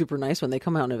super, super nice one, they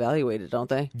come out and evaluate it, don't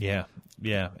they? Yeah,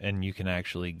 yeah, and you can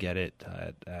actually get it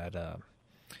at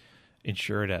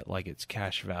insured at like its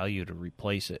cash value to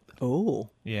replace it. Oh.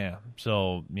 Yeah,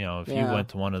 so if you Yeah. went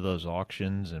to one of those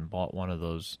auctions and bought one of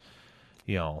those,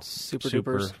 Super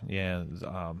dupers. yeah,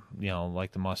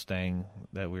 like the Mustang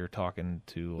that we were talking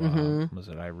to, was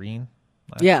it Irene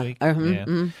last Yeah, week?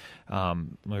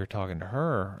 We were talking to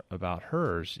her about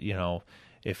hers.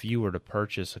 If you were to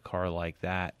purchase a car like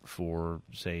that for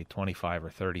say $25,000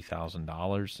 or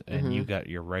 $30,000, and you got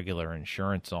your regular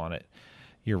insurance on it,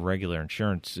 your regular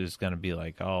insurance is going to be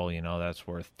like, that's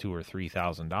worth $2,000 or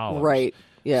 $3,000, Right.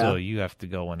 Yeah. So you have to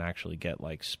go and actually get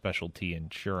like specialty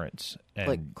insurance, and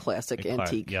Like classic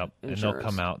antique Yep, and insurance. they'll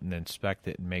come out and inspect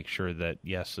it and make sure that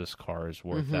yes, this car is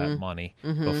worth that money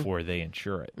before they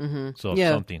insure it. So if Yeah.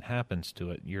 something happens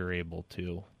to it, you're able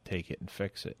to take it and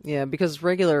fix it. Yeah, because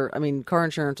car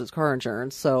insurance is car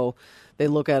insurance, so they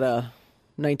look at a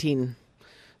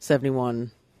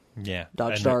 1971 Yeah,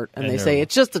 Dodge Dart and they they're- say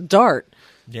it's just a Dart.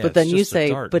 Yeah, but then it's you just a say,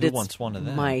 Dart. but Who it's wants one of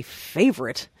them? my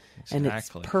favorite, and it's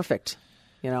Exactly. perfect.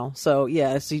 So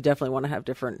yeah, so you definitely want to have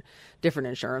different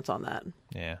insurance on that.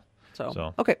 yeah,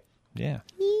 So okay. yeah,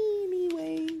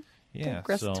 Anyway, yeah.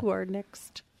 digress So to our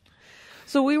next.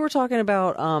 So we were talking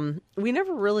about, we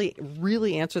never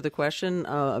really answered the question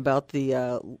about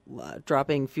the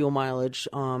dropping fuel mileage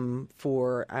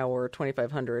for our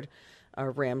 2500,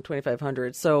 Ram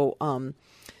 2500. So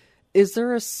is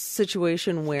there a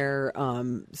situation where,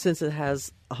 since it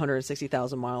has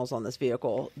 160,000 miles on this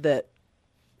vehicle, that,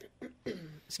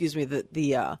 excuse me, that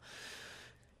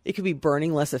it could be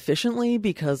burning less efficiently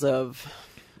because of,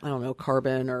 I don't know,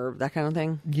 carbon or that kind of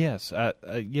thing? Yes,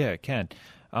 yeah, it can.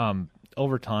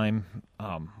 Over time,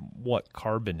 what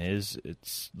carbon is,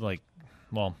 it's like,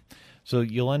 well, so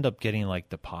you'll end up getting like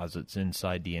deposits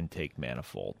inside the intake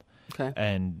manifold. Okay.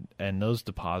 And those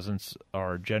deposits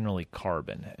are generally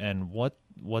carbon. And what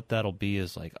that'll be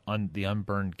is like the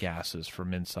unburned gases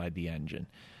from inside the engine.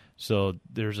 So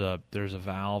there's a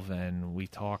valve, and we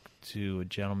talked to a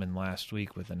gentleman last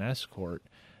week with an Escort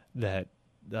that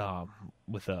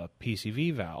with a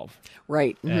PCV valve.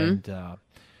 Right. Mm-hmm.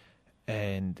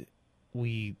 And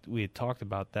we had talked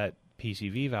about that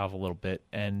PCV valve a little bit,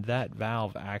 and that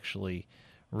valve actually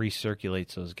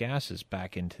recirculates those gases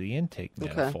back into the intake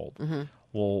manifold. Okay. Mm-hmm.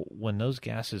 Well, when those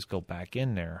gases go back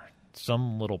in there,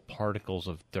 some little particles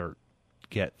of dirt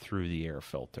get through the air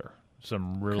filter,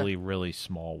 some really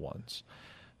small ones.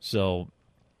 So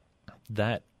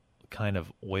that kind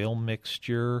of oil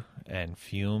mixture and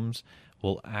fumes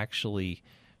will actually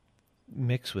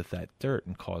mix with that dirt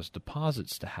and cause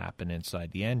deposits to happen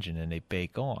inside the engine, and they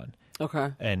bake on.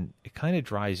 Okay. And it kind of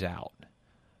dries out.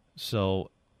 So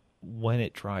when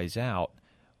it dries out,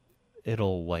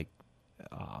 it'll like,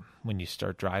 when you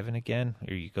start driving again,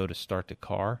 or you go to start the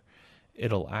car,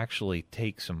 it'll actually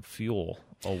take some fuel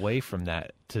away from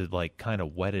that to like kind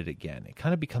of wet it again. It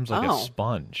kind of becomes like a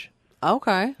sponge.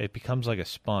 Okay. It becomes like a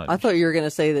sponge. I thought you were going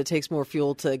to say that it takes more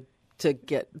fuel to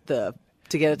get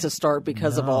it to start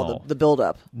because of all the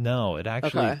buildup. No, it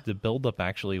actually, the buildup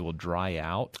actually will dry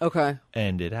out. Okay.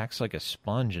 And it acts like a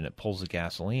sponge, and it pulls the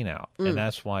gasoline out. And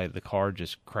that's why the car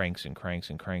just cranks and cranks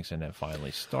and cranks, and then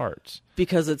finally starts.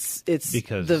 Because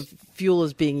because the fuel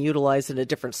is being utilized in a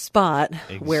different spot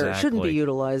where it shouldn't be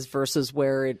utilized versus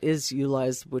where it is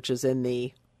utilized, which is in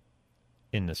the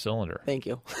cylinder. Thank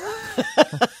you.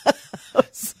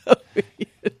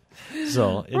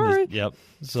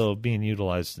 So being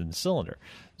utilized in the cylinder.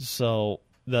 So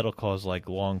that'll cause like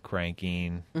long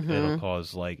cranking.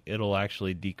 Mm-hmm. It'll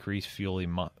actually decrease fuel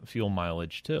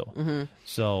mileage too. Mm-hmm.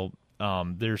 So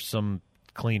there's some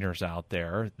cleaners out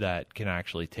there that can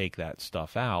actually take that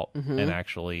stuff out and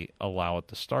actually allow it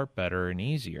to start better and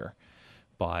easier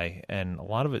and a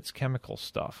lot of it's chemical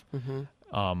stuff.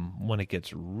 Mm-hmm. When it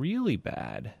gets really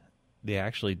bad, they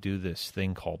actually do this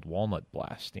thing called walnut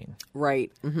blasting.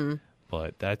 Right. Mm-hmm.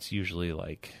 But that's usually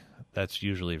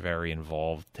very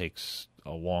involved, takes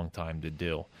a long time to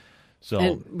do. So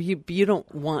and you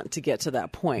don't want to get to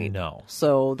that point. No.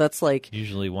 So that's like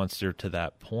usually once they're to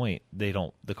that point,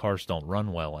 the cars don't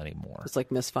run well anymore. It's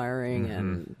like misfiring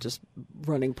and just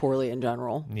running poorly in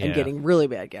general and getting really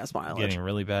bad gas mileage.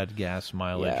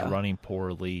 Running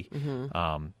poorly,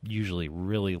 usually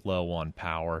really low on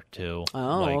power too.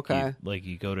 Oh, okay.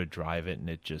 You go to drive it and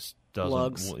it just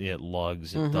doesn't. It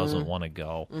lugs. It doesn't want to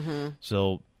go. Mm-hmm.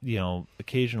 So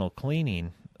occasional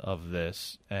cleaning of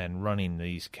this and running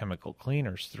these chemical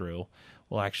cleaners through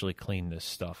will actually clean this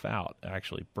stuff out,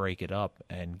 actually break it up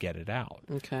and get it out.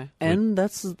 Okay. And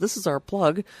this is our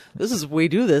plug. We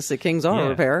do this at King's Auto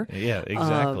Repair. Yeah,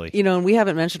 exactly. And we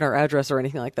haven't mentioned our address or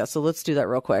anything like that, so let's do that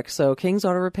real quick. So King's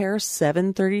Auto Repair,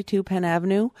 732 Penn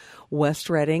Avenue, West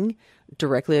Reading,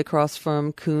 directly across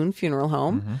from Kuhn Funeral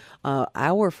Home. Mm-hmm.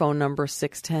 Our phone number,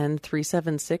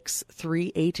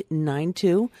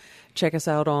 610-376-3892. Check us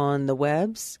out on the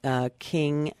webs,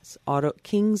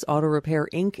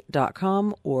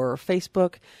 kingsautorepairinc.com or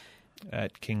Facebook.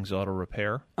 At King's Auto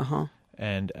Repair.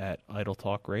 And at Idle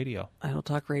Talk Radio. Idle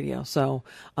Talk Radio. So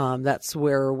that's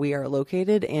where we are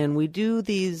located. And we do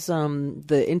these,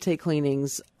 the intake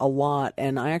cleanings a lot.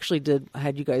 And I actually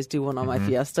had you guys do one on my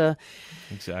Fiesta.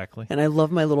 Exactly. And I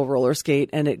love my little roller skate.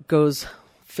 And it goes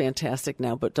fantastic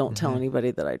now. But don't tell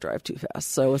anybody that I drive too fast.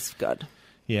 So it's good.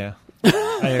 Yeah.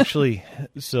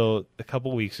 So a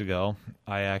couple weeks ago,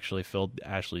 I actually filled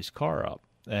Ashley's car up.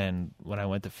 And when I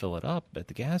went to fill it up at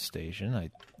the gas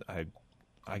station, I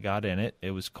got in it.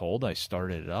 It was cold. I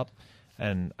started it up,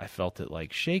 and I felt it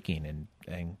like shaking,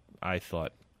 and I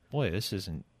thought, boy, this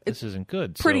isn't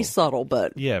good. Pretty subtle,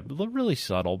 but really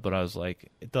subtle. But I was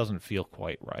like, it doesn't feel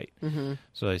quite right. Mm-hmm.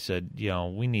 So I said,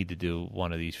 we need to do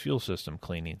one of these fuel system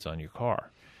cleanings on your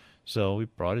car. So we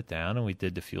brought it down and we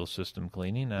did the fuel system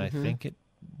cleaning. And I think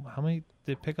how many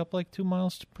did it pick up? Like 2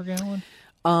 miles per gallon.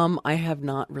 I have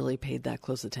not really paid that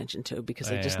close attention to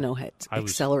because I just know it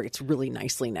accelerates really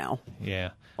nicely now.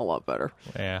 Yeah. A lot better.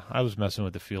 Yeah. I was messing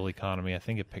with the fuel economy. I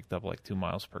think it picked up like 2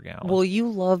 miles per gallon. Well, you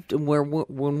loved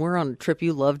when we're on a trip,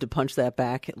 you love to punch that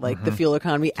back, like the fuel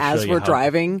economy as we're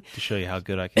driving. To show you how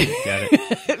good I can get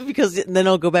it. Because then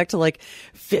I'll go back to like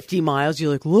 50 miles.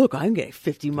 You're like, look, I'm getting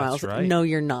 50 miles. That's right. No,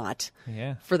 you're not.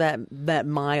 Yeah. For that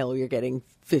mile, you're getting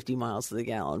 50 miles to the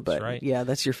gallon. But That's right. yeah,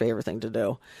 that's your favorite thing to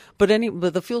do. But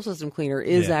the fuel system cleaner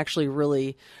is actually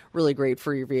really, really great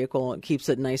for your vehicle. It keeps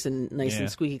it nice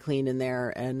and squeaky clean in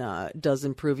there, and does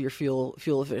improve your fuel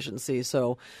efficiency.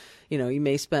 So, you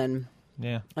may spend.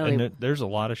 Yeah, and there's a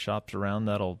lot of shops around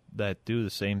that do the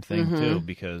same thing too,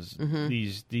 because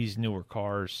these newer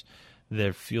cars,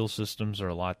 their fuel systems are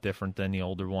a lot different than the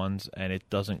older ones, and it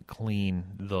doesn't clean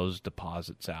those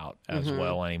deposits out as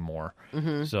well anymore.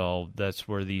 So that's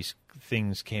where these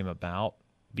things came about,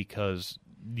 because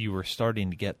you were starting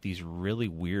to get these really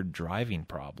weird driving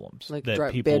problems, like that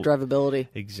bad drivability.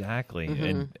 Exactly,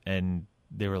 and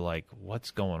they were like,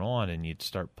 "What's going on?" And you'd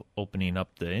start opening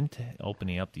up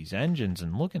these engines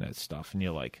and looking at stuff, and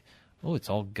you're like, "Oh, it's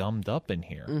all gummed up in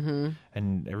here."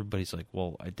 And everybody's like,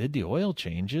 "Well, I did the oil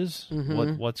changes.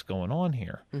 What's going on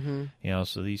here?"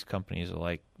 So these companies are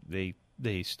like, they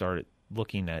started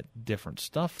looking at different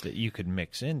stuff that you could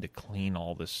mix in to clean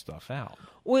all this stuff out.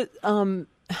 What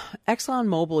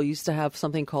ExxonMobil used to have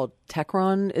something called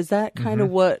Techron. Is that kind of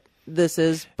what this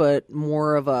is, but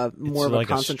more of a concentrated,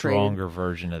 a stronger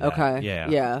version of that? Okay,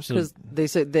 yeah. Because they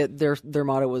said that their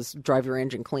motto was "drive your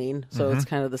engine clean," so it's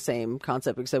kind of the same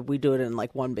concept, except we do it in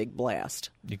like one big blast.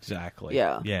 Exactly.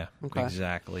 Yeah. Okay.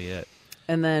 Exactly it.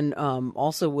 And then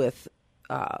also with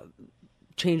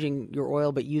changing your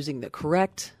oil, but using the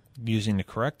correct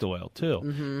oil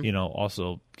too,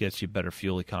 also gets you better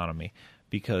fuel economy,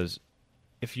 because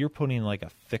if you're putting like a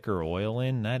thicker oil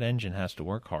in, that engine has to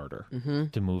work harder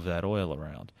to move that oil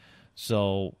around.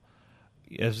 So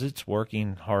as it's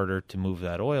working harder to move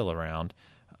that oil around,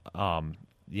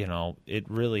 it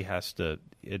really has to,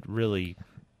 it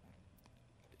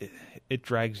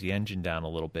drags the engine down a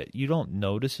little bit. You don't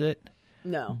notice it.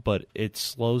 No. But it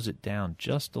slows it down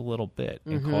just a little bit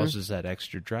and causes that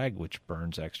extra drag, which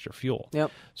burns extra fuel. Yep.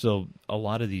 So a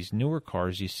lot of these newer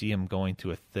cars, you see them going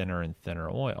to a thinner and thinner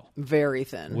oil. Very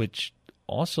thin. Which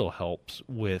also helps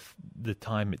with the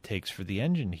time it takes for the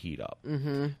engine to heat up.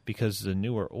 Because the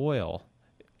newer oil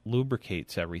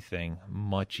lubricates everything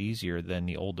much easier than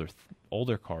the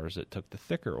older cars that took the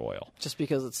thicker oil. Just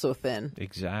because it's so thin.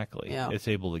 Exactly. Yeah. It's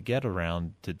able to get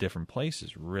around to different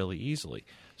places really easily.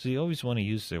 So you always want to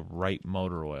use the right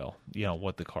motor oil,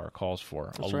 what the car calls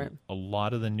for. That's right. A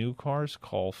lot of the new cars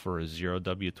call for a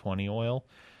 0W20 oil.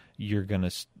 You're going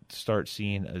to start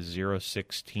seeing a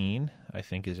 016, I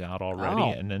think, is out already.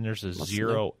 Oh. And then there's a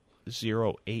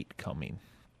 008 coming.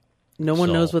 No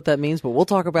one knows what that means, but we'll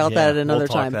talk about that at another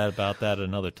time. We'll talk about that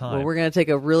another time. Well, we're going to take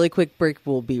a really quick break.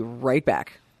 We'll be right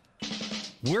back.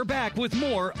 We're back with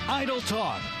more Idle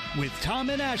Talk with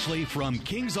Tom and Ashley from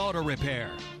King's Auto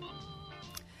Repair.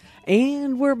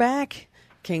 And we're back.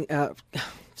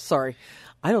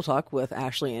 Idle Talk with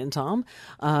Ashley and Tom.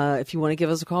 If you want to give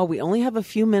us a call, we only have a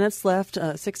few minutes left,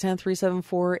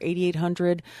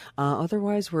 610-374-8800.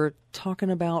 Otherwise, we're talking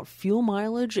about fuel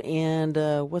mileage and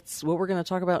what we're going to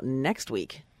talk about next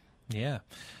week. Yeah.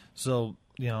 So,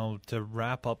 to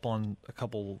wrap up on a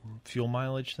couple fuel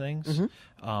mileage things,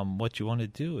 what you want to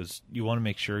do is you want to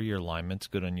make sure your alignment's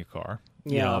good on your car.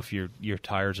 Yeah. If your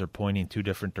tires are pointing two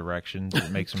different directions,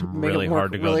 it makes them really work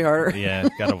hard to go. Really harder. Yeah,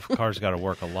 car's got to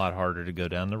work a lot harder to go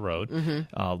down the road.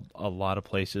 A lot of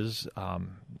places,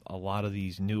 a lot of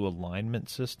these new alignment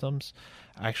systems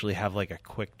actually have like a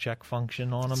quick check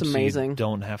function on them. It's amazing. So you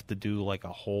don't have to do like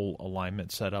a whole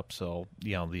alignment setup. So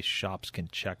these shops can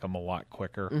check them a lot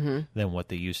quicker than what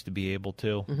they used to be able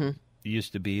to. It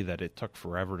used to be that it took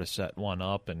forever to set one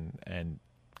up and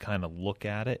kind of look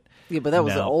at it. Yeah, but that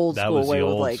was the old school way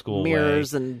with like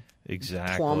mirrors and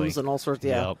plums and all sorts.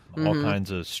 Yeah, yep. All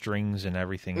kinds of strings and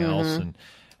everything else.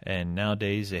 And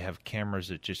nowadays they have cameras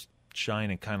that just shine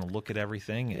and kind of look at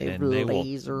everything, and they will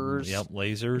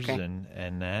lasers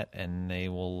and that, and they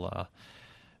will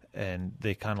and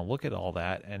they kind of look at all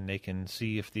that, and they can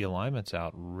see if the alignment's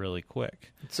out really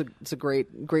quick. It's a great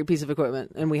piece of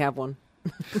equipment, and we have one.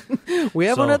 We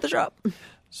have one at the shop.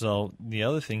 So the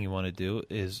other thing you want to do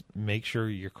is make sure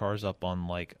your car's up on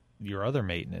like your other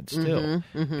maintenance too,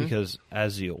 because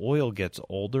as the oil gets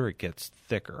older, it gets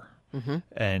thicker.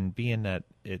 And being that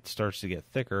it starts to get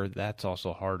thicker, that's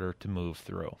also harder to move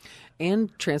through.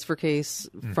 And transfer case,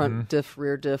 front diff,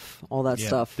 rear diff, all that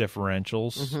stuff.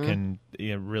 Differentials can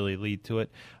really lead to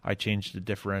it. I changed the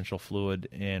differential fluid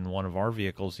in one of our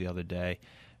vehicles the other day,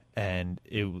 and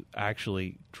it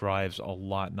actually drives a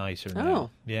lot nicer now. Oh.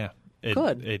 Yeah.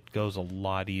 Good. It goes a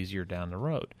lot easier down the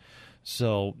road.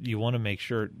 So you want to make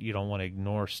sure you don't want to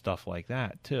ignore stuff like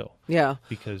that, too. Yeah.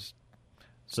 You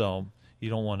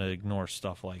don't want to ignore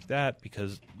stuff like that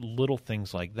because little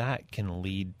things like that can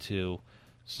lead to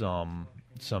some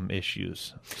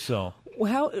issues. So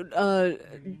How,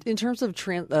 in terms of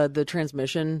the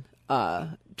transmission,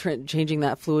 changing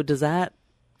that fluid, does that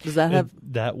have...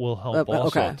 that will help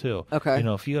also too. Okay.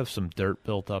 If you have some dirt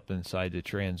built up inside the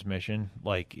transmission,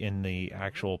 like in the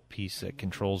actual piece that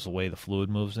controls the way the fluid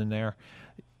moves in there,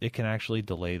 it can actually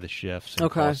delay the shifts and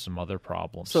cause some other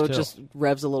problems. So too. it just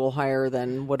revs a little higher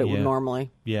than what it would normally.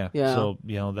 Yeah. Yeah. So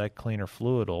that cleaner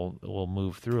fluid will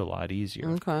move through a lot easier.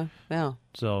 Okay. Yeah.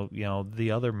 So the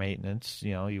other maintenance,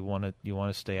 you want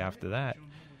to stay after that.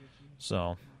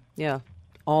 So. Yeah.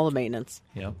 All the maintenance.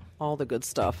 Yep. All the good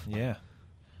stuff. Yeah.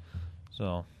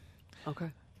 So. Okay.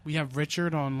 We have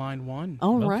Richard on line 1.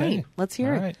 All Okay. right. Let's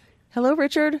hear All it. right. Hello,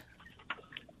 Richard.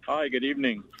 Hi, good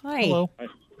evening. Hi. Hello.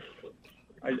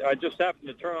 I just happened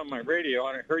to turn on my radio,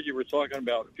 and I heard you were talking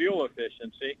about fuel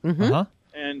efficiency. Uh-huh.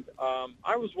 And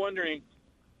I was wondering,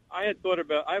 I had thought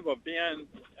about, I have a van,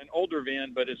 an older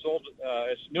van, but it's old,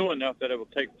 it's new enough that it will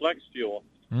take flex fuel.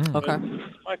 Okay.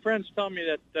 My friends tell me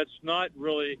that that's not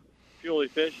really fuel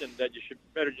efficient, that you should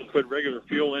better just put regular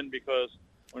fuel in because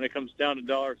when it comes down to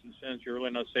dollars and cents, you're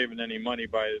really not saving any money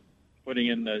by putting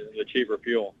in the cheaper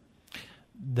fuel.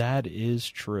 That is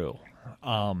true.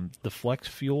 The flex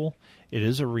fuel, it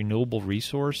is a renewable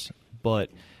resource,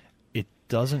 but it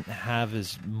doesn't have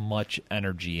as much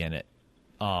energy in it.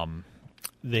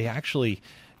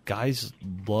 Guys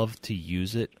love to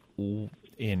use it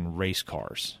in race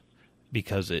cars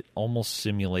because it almost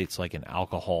simulates like an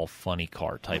alcohol funny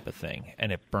car type of thing,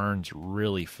 and it burns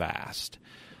really fast.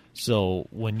 So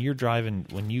when you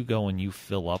go and you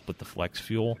fill up with the flex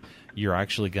fuel, you're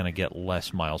actually going to get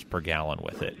less miles per gallon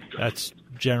with it. That's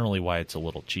generally why it's a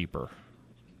little cheaper.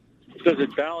 Does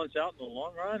it balance out in the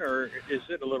long run, or is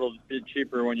it a little bit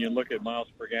cheaper when you look at miles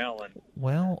per gallon?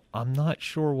 Well, I'm not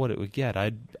sure what it would get.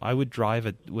 I would drive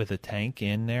it with a tank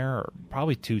in there, or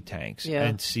probably 2 tanks,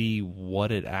 and see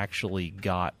what it actually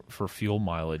got for fuel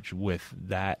mileage with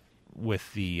the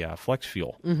flex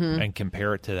fuel, and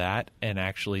compare it to that, and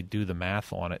actually do the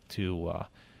math on it to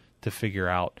figure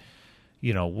out,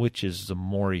 which is the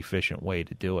more efficient way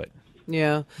to do it.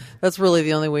 Yeah, that's really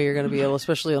the only way you're going to be able,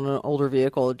 especially on an older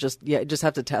vehicle. Just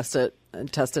have to test it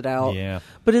and test it out. Yeah.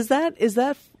 But is that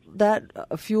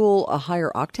fuel a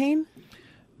higher octane?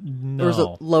 No. Or is it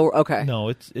lower? Okay. No,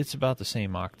 it's about the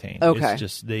same octane. Okay. It's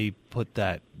just they put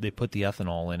the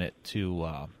ethanol in it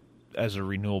to as a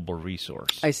renewable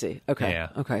resource. I see. Okay. Yeah.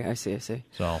 Okay. I see.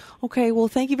 So. Okay. Well,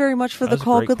 thank you very much for That the was a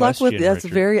call. great Good luck with question, that's a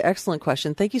Richard. very excellent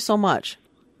question. Thank you so much.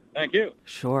 Thank you.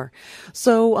 Sure.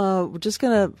 So we're just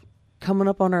going to, coming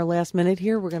up on our last minute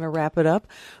here, we're going to wrap it up.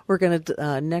 We're going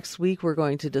to, next week, we're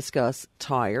going to discuss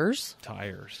tires.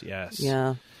 Tires, yes.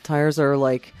 Yeah. Tires are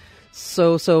like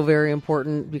so very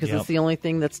important because Yep. it's the only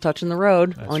thing that's touching the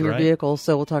road That's on your right. vehicle.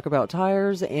 So we'll talk about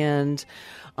tires and,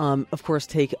 of course,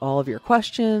 take all of your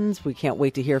questions. We can't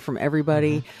wait to hear from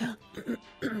everybody.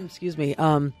 Mm-hmm. Excuse me.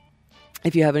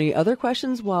 If you have any other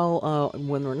questions when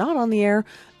we're not on the air,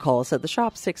 call us at the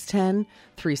shop,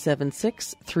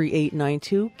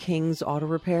 610-376-3892, King's Auto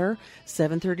Repair,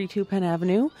 732 Penn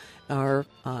Avenue. Our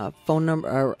phone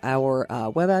number,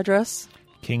 our web address.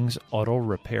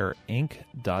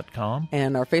 KingsAutoRepairInc.com.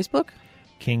 And our Facebook.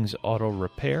 King's Auto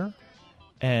Repair.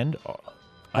 And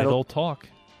Idle Talk.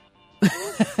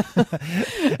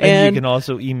 and you can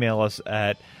also email us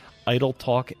at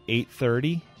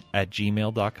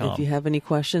idletalk830@gmail.com. If you have any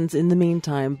questions in the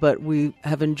meantime, but we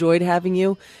have enjoyed having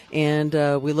you, and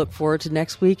we look forward to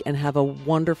next week, and have a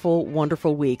wonderful,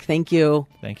 wonderful week. Thank you.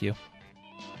 Thank you.